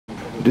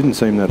It didn't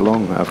seem that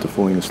long after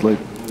falling asleep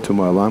till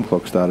my alarm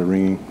clock started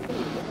ringing.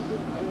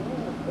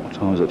 What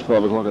time is it?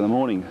 5 o'clock in the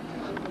morning.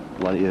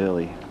 Bloody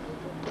early.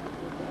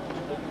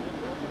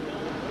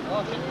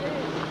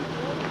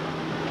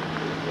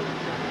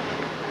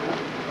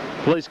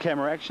 Police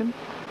camera action.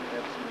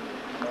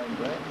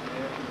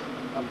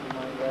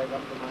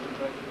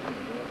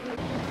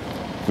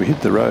 We hit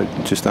the road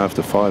just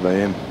after 5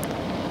 a.m.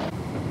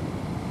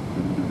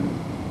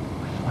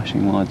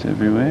 Flashing lights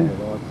everywhere.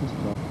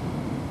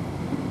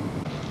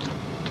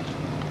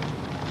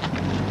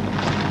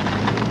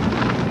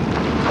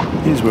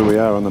 Here's where we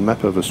are on the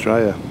map of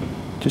Australia,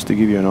 just to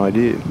give you an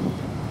idea.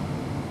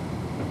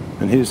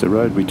 And here's the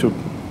road we took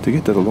to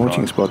get to the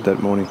launching spot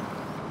that morning.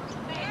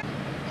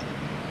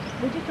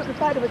 We just took a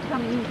photo of it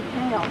coming into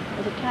town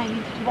as it came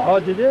into town. Oh,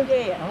 did you?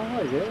 Yeah.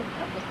 Oh, yeah.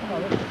 Oh,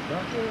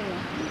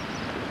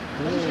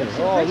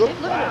 look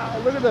at that. Yeah. Oh,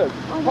 look at that.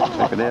 Oh, wow.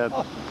 Check it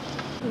out.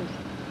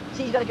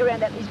 See, he's got to go around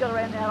that. He's got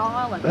around that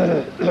island. See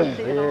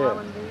that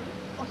island there?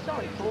 Oh,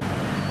 sorry, Paul.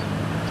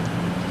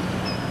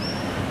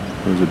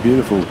 It was a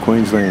beautiful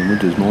Queensland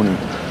winter's morning.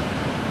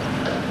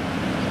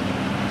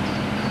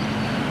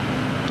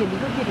 Can we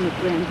good getting it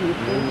around here,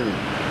 Paul?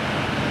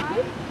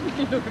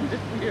 You look a bit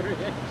weary,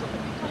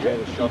 actually. Yeah,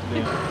 the shot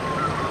down.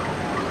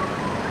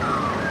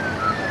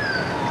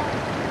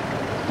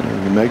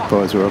 The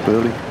magpies were up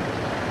early.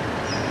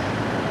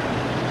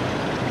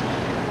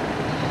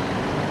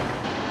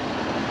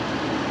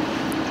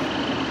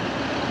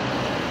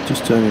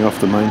 Just turning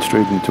off the main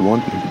street in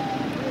Tewantin.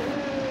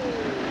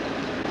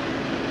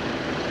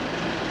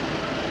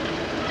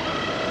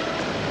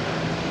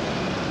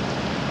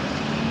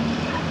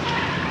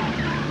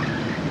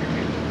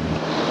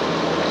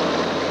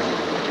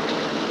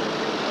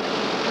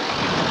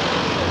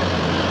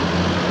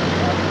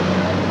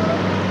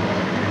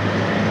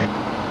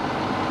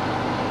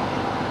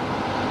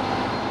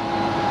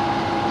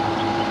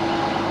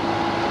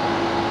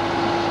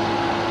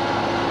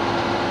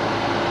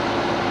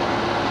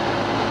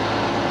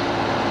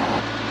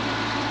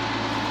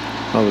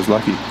 I was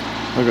lucky.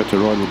 I got to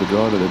ride with the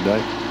driver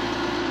today.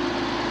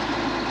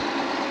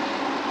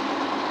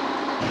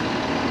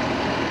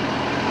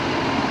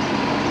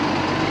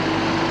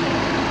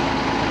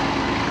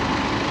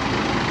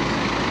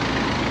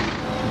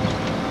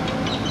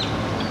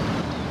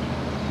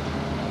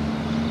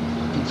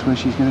 That's where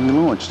she's going to be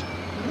launched.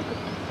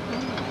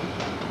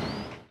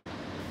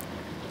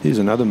 Here's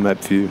another map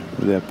view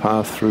with our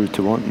path through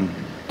Tewantin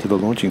to the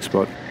launching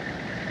spot.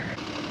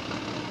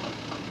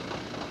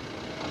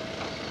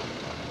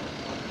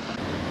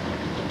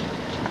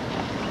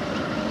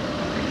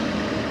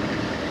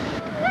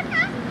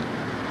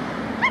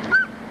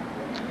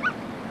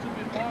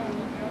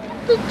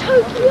 The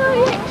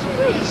Tokyo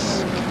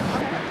Express.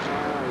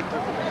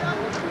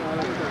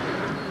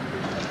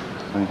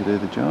 Going to do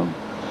the job.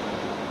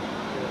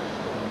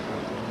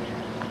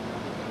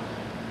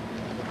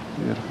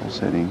 Beautiful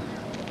setting.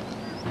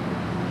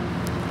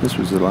 This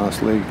was the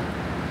last leg.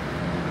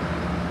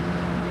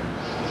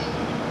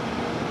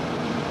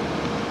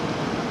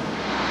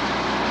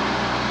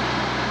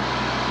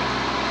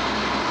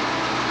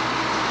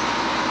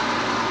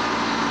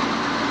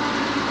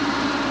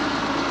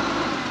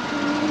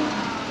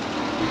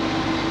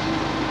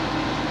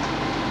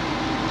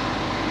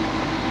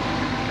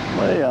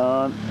 Way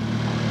on.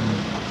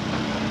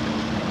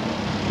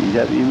 He's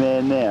happy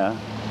man now.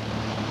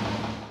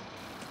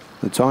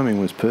 The timing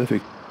was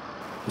perfect.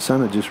 The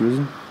sun had just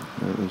risen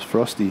and it was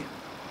frosty.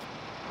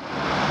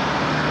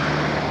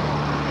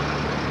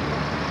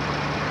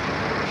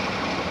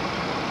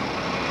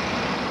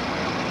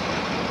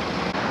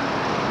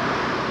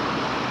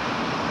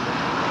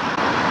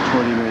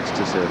 Minutes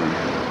to 7.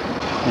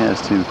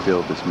 How's Tim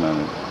feel at this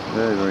moment?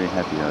 Very, very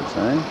happy, I'd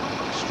say.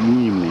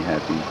 Extremely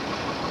happy.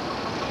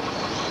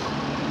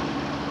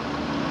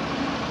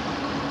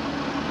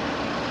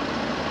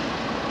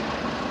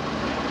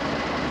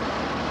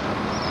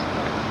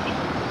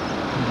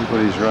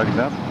 Everybody's rugged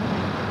up.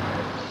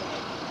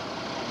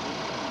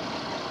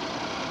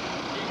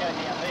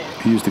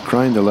 He used a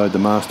crane to load the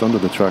mast onto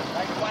the truck.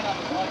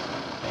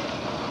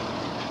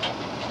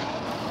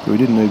 We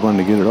didn't need one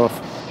to get it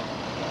off.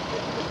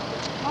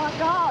 My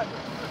God.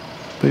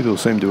 People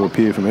seem to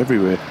appear from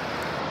everywhere.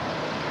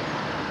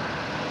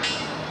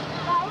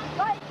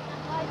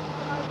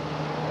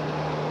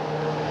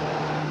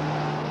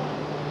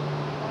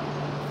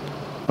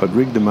 I'd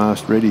rigged the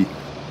mast ready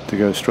to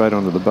go straight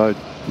onto the boat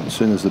as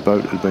soon as the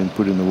boat had been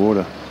put in the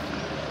water.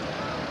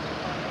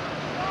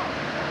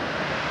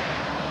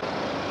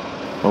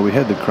 While we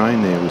had the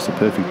crane there, it was the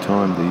perfect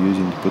time to use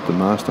him to put the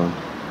mast on.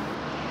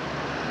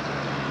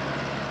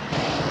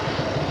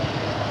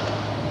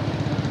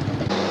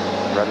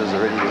 Rudders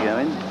are ready to go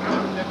in.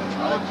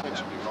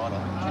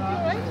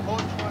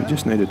 We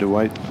just needed to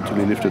wait until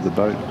he lifted the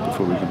boat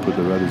before we could put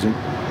the rudders in.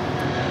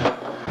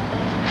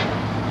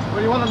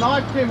 Well, you want a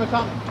knife, Tim, or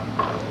something?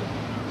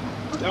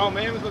 The old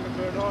man was looking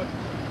for a knife.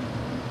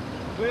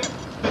 Clear?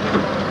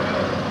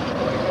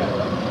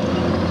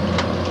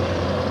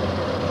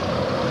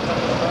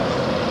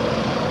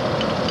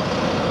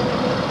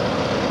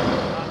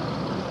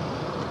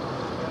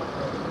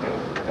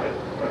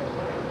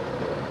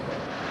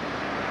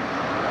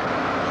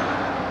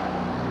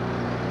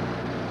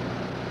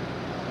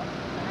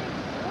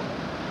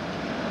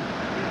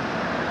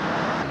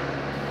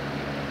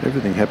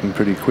 Everything happened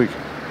pretty quick.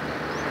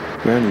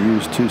 We only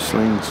used 2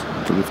 slings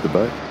to lift the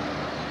boat.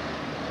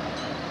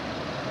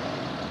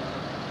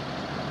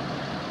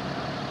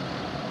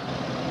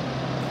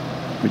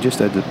 We just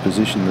had to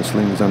position the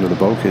slings under the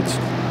bulkheads.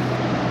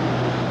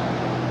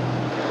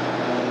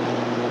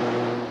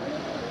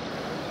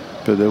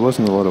 But there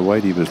wasn't a lot of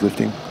weight he was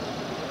lifting.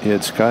 He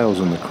had scales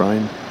on the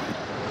crane.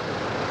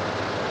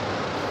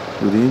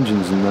 With the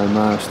engines and no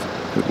mast,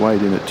 it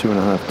weighed in at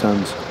 2.5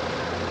 tons.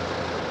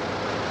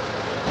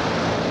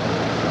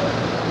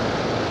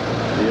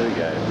 Here we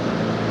go.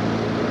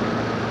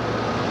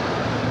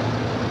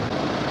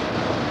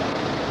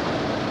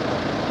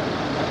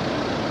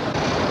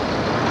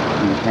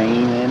 He's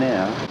hanging there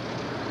now.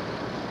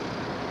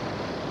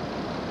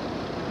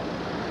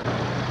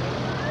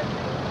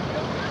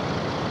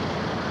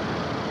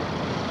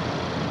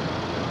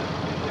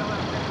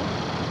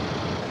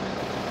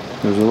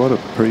 There was a lot of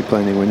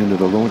pre-planning went into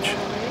the launch.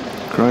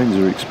 Cranes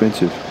are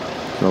expensive,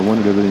 so I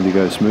wanted everything to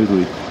go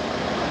smoothly.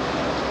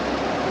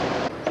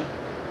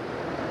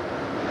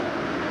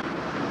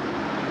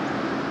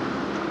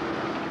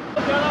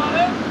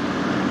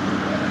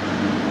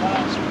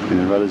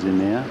 Putting the rudders in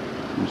now.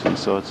 Just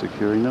inside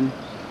securing them.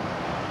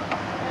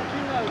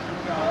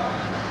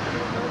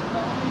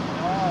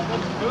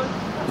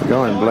 The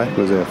guy in black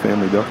was our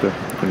family doctor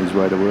on his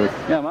way to work.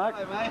 Yeah, Mark.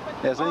 Hey, mate.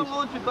 How's I'm things?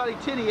 launched with bloody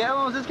Titty. How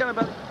long is this going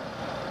to be?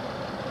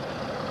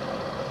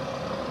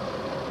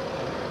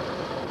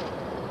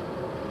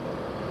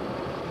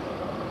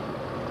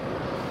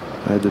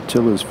 I had the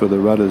tillers for the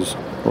rudders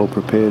all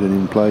prepared and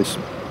in place,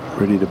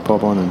 ready to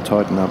pop on and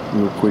tighten up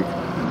real quick.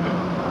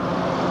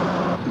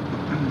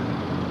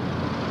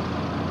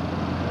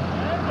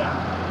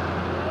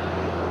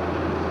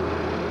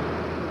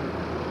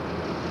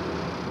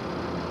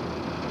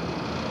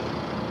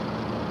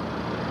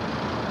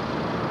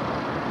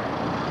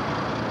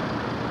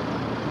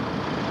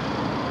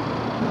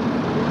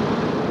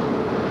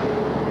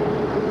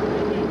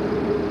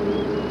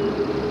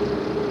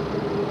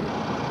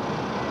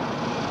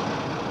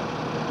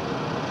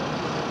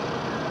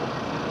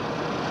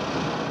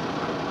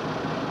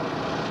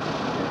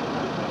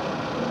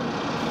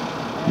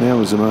 Now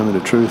was the moment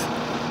of truth.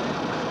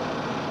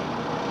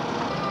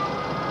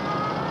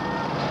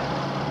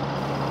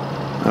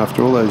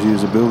 After all those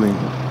years of building,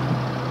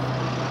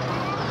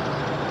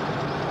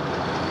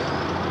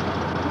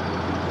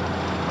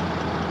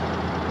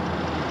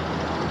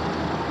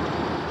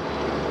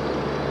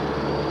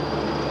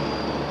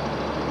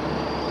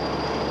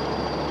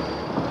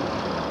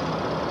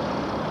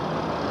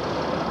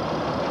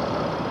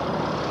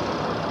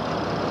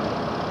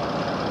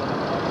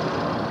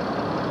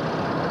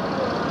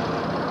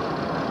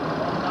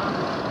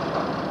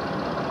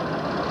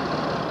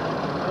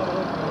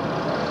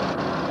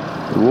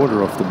 the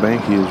water off the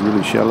bank here is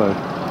really shallow.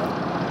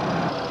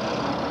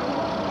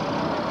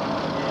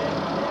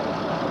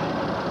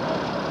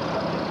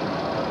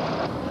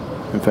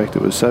 In fact,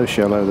 it was so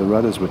shallow the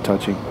rudders were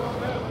touching.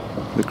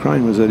 The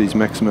crane was at his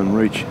maximum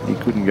reach. He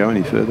couldn't go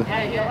any further.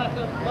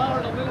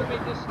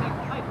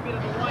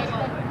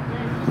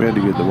 We had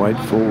to get the weight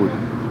forward.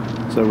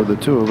 So with the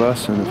 2 of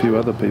us and a few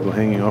other people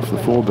hanging off the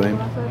forebeam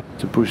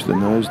to push the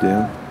nose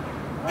down,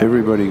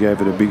 everybody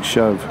gave it a big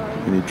shove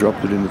and he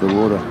dropped it into the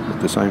water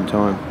at the same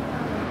time.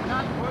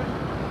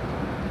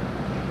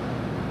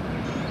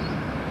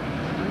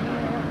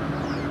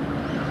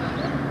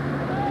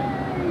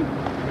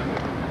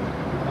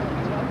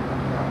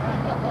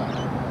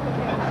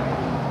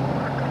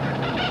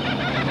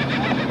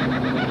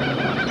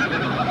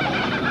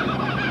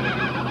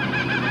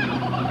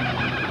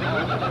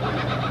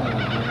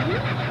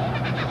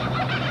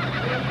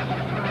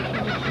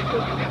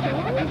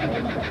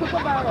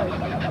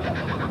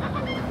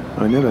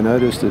 I never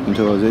noticed it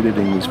until I was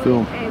editing this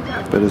film,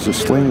 but as the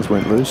slings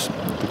went loose,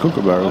 the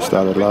kookaburras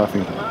started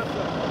laughing.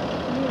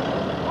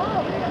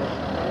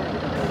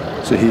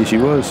 So here she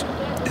was,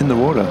 in the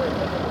water.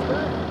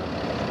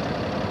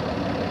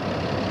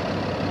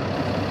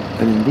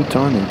 And in good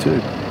timing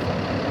too.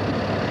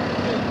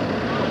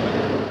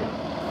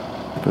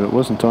 But it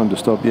wasn't time to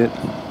stop yet.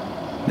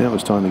 Now it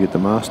was time to get the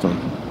mast on.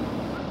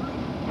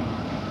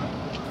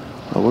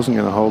 I wasn't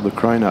going to hold the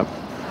crane up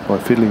by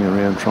fiddling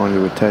around trying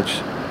to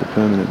attach the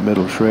permanent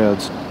metal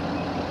shrouds.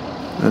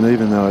 And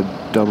even though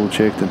I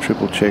double-checked and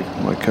triple-checked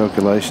my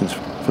calculations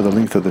for the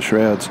length of the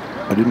shrouds,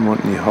 I didn't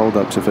want any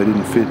hold-ups if they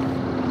didn't fit.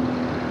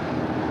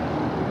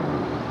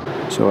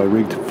 So I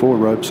rigged 4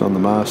 ropes on the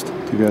mast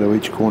to go to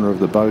each corner of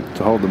the boat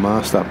to hold the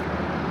mast up,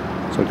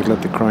 so I could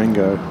let the crane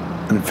go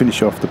and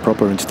finish off the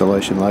proper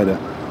installation later.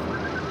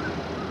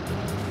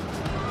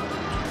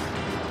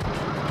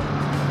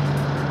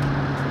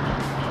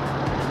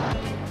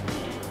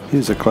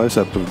 Here's a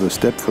close-up of the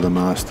step for the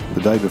mast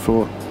the day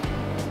before.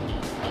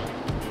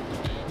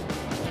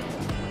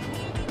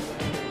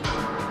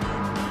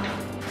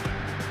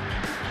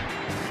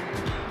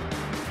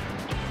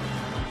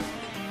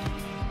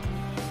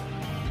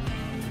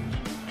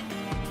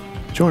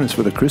 Join us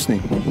for the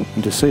christening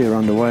and to see her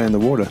underway in the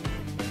water.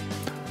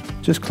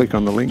 Just click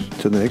on the link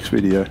to the next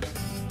video.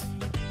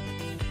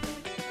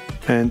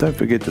 And don't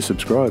forget to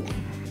subscribe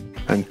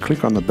and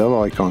click on the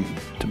bell icon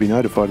to be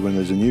notified when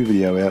there's a new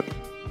video out.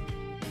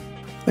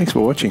 Thanks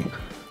for watching.